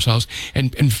elected sheriff's house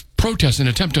and protest and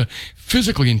attempt to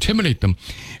physically intimidate them.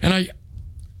 And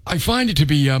I find it to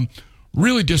be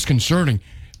really disconcerting,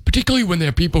 particularly when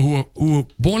they're people who are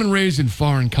born and raised in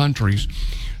foreign countries.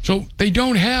 So they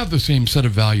don't have the same set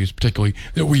of values, particularly,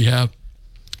 that we have.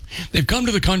 They've come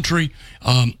to the country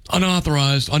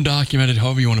unauthorized, undocumented,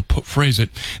 however you want to phrase it.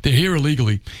 They're here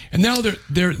illegally. And now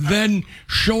they're then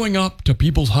showing up to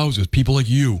people's houses, people like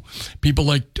you, people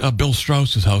like Bill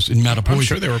Strauss's house in Mattapoisett. I'm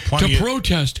sure there were plenty to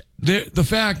protest the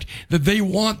fact that they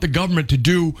want the government to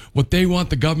do what they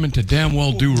want the government to damn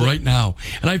well do right now.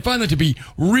 And I find that to be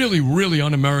really, really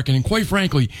un-American and, quite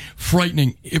frankly,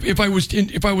 frightening. If I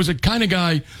was a kind of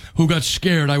guy who got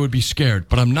scared, I would be scared.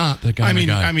 But I'm not that kind of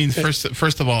guy. I mean,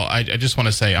 first of all, I just want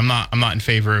to say I'm not in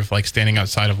favor of like standing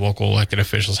outside of local elected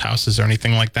officials' houses or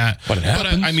anything like that. But it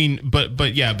happens.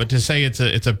 But to say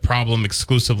it's a problem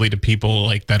exclusively to people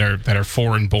like that are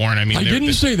foreign born. I mean, I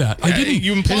didn't say that. I didn't.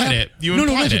 You implied it. You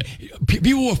implied it.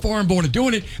 People who are foreign born are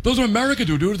doing it. Those are Americans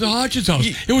who do it at the Hodgson's house.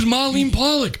 It was Marlene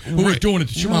Pollock who was doing it at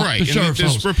the sheriff's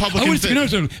house. Republicans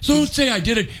so don't say I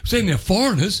did it saying they're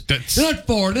foreigners. They're not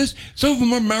foreigners. Some of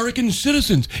them are American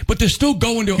citizens, but they're still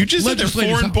going to. You just said they're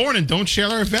foreign born and don't share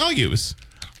our values.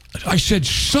 I said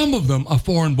some of them are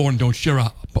foreign born and don't share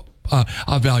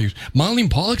our values.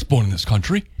 Marlene Pollock's born in this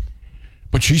country,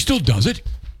 but she still does it.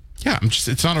 Yeah,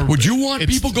 it's not a. Would you want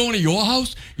people going to your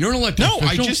house? You're an elected official.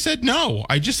 I just said no.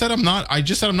 I just said I'm not.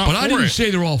 But I didn't say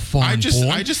they're all foreign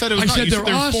born. I just said it was not. I said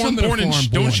there are some that are foreign born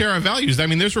and don't share our values. I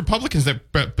mean, there's Republicans that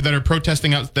are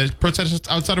protesting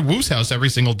outside of Wu's house every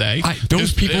single day.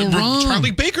 Those people are wrong. Charlie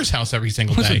Baker's house every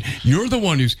single day. You're the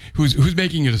one who's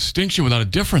making a distinction without a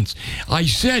difference. I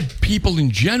said people in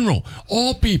general,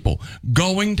 all people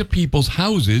going to people's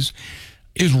houses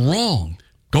is wrong.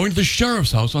 Going to the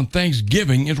sheriff's house on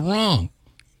Thanksgiving is wrong.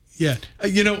 Yeah.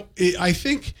 I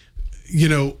think,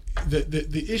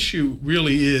 the issue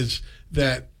really is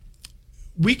that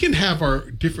we can have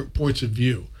our different points of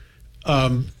view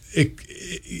through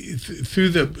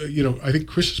the, I think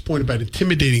Chris's point about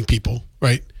intimidating people,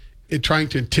 right? Trying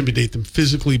to intimidate them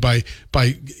physically by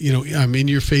I'm in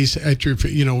your face at your,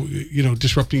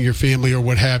 disrupting your family or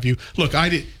what have you. Look,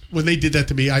 when they did that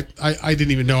to me, I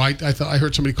didn't even know. I thought I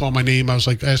heard somebody call my name. I was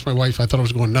like, I asked my wife. I thought I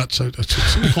was going nuts. So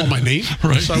somebody called my name.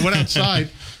 Right. So I went outside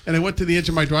and I went to the edge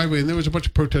of my driveway, and there was a bunch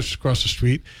of protesters across the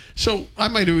street. So I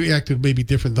might have reacted maybe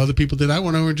different than other people did. I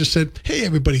went over and just said, "Hey,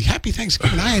 everybody, happy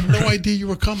Thanksgiving." I had no idea you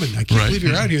were coming. I can't believe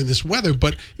you're out here in this weather,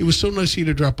 but it was so nice of you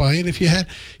to drop by. And if you had,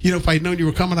 if I'd known you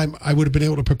were coming, I would have been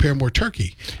able to prepare more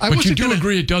turkey. But you do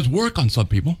agree it does work on some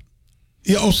people.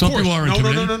 Yeah, of some course. People are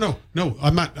intimidated. No.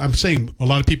 I'm not. I'm saying a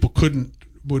lot of people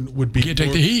would be can't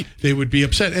take the heat. They would be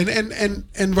upset,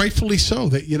 and rightfully so.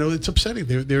 That it's upsetting.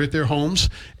 They're at their homes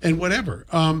and whatever.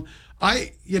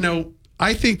 I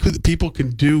think that people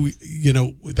can do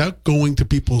without going to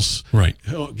people's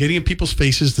getting in people's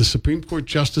faces, the Supreme Court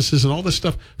justices and all this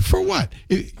stuff. For what?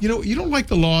 You don't like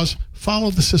the laws,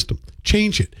 follow the system,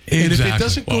 change it, and if it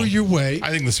doesn't go your way, I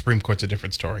think the Supreme Court's a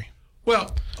different story.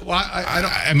 Well, I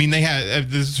don't. I mean,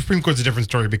 the Supreme Court's a different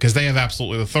story because they have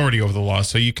absolute authority over the law.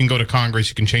 So you can go to Congress,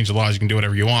 you can change the laws, you can do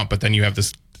whatever you want, but then you have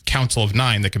this Council of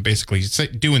 9 that can basically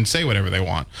do and say whatever they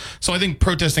want. So I think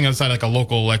protesting outside like a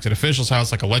local elected official's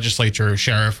house, like a legislature, or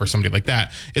sheriff, or somebody like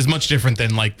that, is much different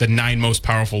than like the 9 most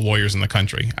powerful lawyers in the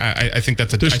country. I think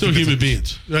that's they're still human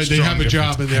beings. Right? They have a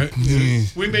job,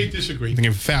 and we may disagree. I think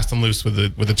you're fast and loose with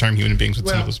the term human beings with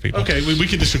some of those people. Okay, we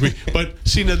can disagree, but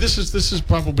see, now this is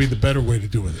probably the better way to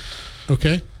do it.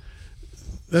 Okay.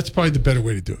 That's probably the better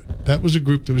way to do it. That was a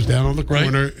group that was down on the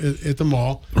corner at the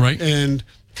mall. Right. And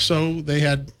so they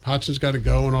had Hodgson's got to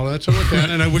go and all that. So I went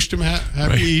down and I wished him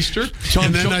happy Easter.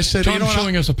 And then I said, Tom's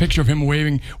showing us a picture of him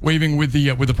waving with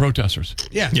the protesters.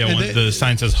 Yeah. When the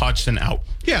sign says Hodgson out.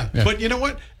 Yeah. But you know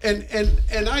what? And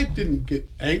I didn't get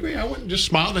angry. I went and just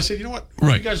smiled. I said, you know what?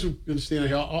 You guys are going to stand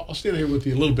here. I'll stand here with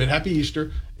you a little bit. Happy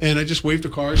Easter. And I just waved the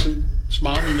cars and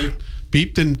smiled, and they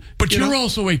beeped. But you're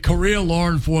also a career law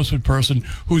enforcement person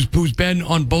who's been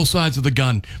on both sides of the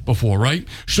gun before, right?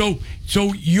 So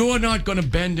you're not going to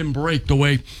bend and break the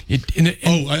way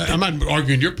I'm not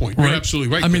arguing your point. You're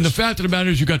absolutely right. I mean, the fact of the matter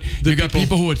is you got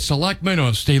people who are selectmen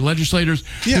or state legislators.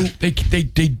 Yeah.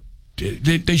 Who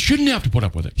they shouldn't have to put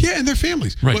up with it. Yeah, and their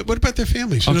families. Right. What about their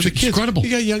families? The kids. Incredible.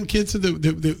 You got young kids, and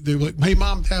they're like, "Hey,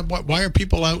 Mom, Dad, why are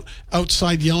people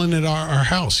outside yelling at our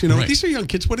house?" These are young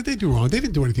kids. What did they do wrong? They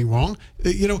didn't do anything wrong.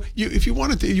 If you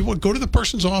wanted to, go to the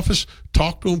person's office,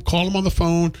 talk to them, call them on the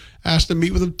phone, ask them,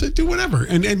 meet with them, do whatever,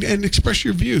 and express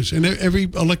your views. And every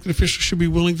elected official should be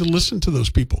willing to listen to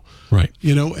those people. Right.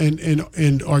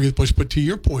 And argue the points. But to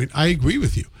your point, I agree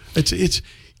with you. It's.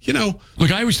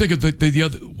 Look, I always think of the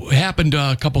other happened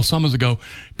a couple summers ago.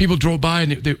 People drove by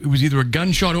and it was either a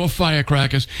gunshot or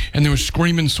firecrackers, and they were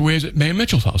screaming swears at Mayor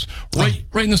Mitchell's house, right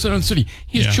in the center of the city.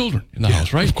 He has children in the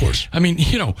house, right? Of course. I mean,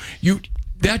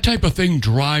 that type of thing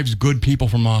drives good people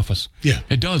from office. Yeah,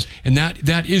 it does, and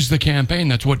that is the campaign.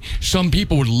 That's what some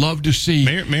people would love to see.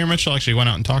 Mayor Mitchell actually went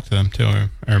out and talked to them too. I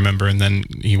remember, and then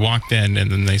he walked in, and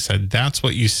then they said, "That's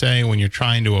what you say when you're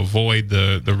trying to avoid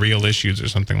the real issues," or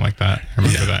something like that. I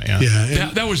remember that. Yeah.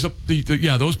 That was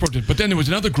those protests. But then there was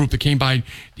another group that came by,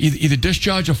 either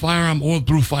discharged a firearm or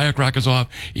blew firecrackers off,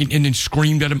 and then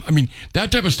screamed at him. I mean,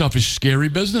 that type of stuff is scary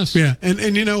business. Yeah, and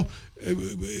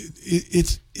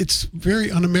it's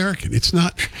very un-American. It's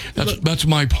not. That's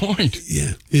my point.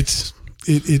 Yeah,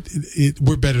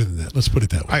 we're better than that. Let's put it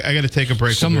that way. I got to take a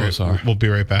break. Some of us are. We'll be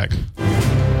right back.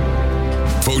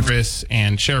 Chris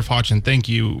and Sheriff Hodgson, thank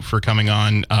you for coming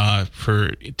on,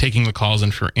 for taking the calls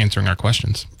and for answering our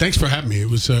questions. Thanks for having me. It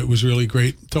was really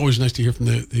great. It's always nice to hear from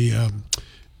the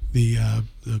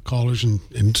callers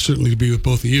and certainly to be with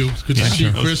both of you. It's good to see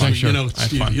you, Chris. Thanks,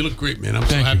 you look great, man. I'm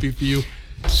so happy for you.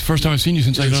 It's the first time I've seen you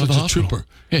since I got out of the hospital. Trooper.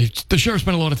 Yeah, the sheriff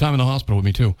spent a lot of time in the hospital with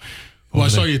me too. Well, I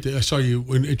saw you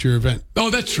at your event. Oh,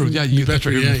 that's true. Yeah, that's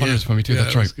right. You were funny for me too.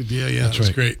 That's right. Yeah, that's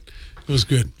right. Great. It was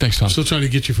good. Thanks, Tom. I'm still trying to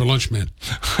get you for lunch, man.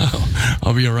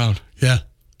 I'll be around. Yeah.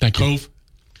 Thank you. Cove.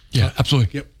 Yeah, absolutely.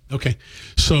 Yep. Okay.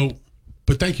 So,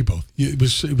 but thank you both. It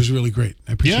was really great.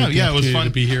 I appreciate it was fun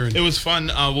to be here. It was fun.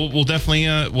 We'll definitely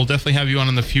have you on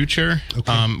in the future.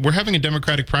 Okay. We're having a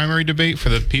Democratic primary debate for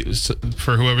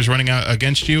whoever's running out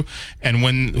against you, and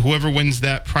when whoever wins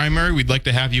that primary, we'd like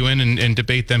to have you in and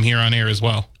debate them here on air as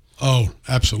well. Oh,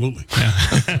 absolutely. Yeah.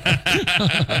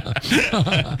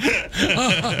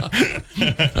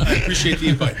 I appreciate the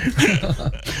invite.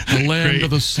 The land of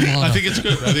the slaughter. I think it's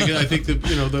good. I think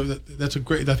that that's a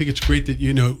great. I think it's great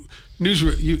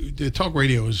that talk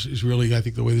radio is really, I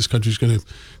think, the way this country is going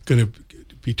to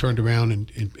be turned around,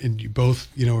 and you both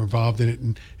are involved in it,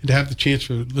 and to have the chance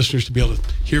for listeners to be able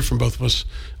to hear from both of us,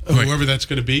 whoever that's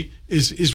going to be, is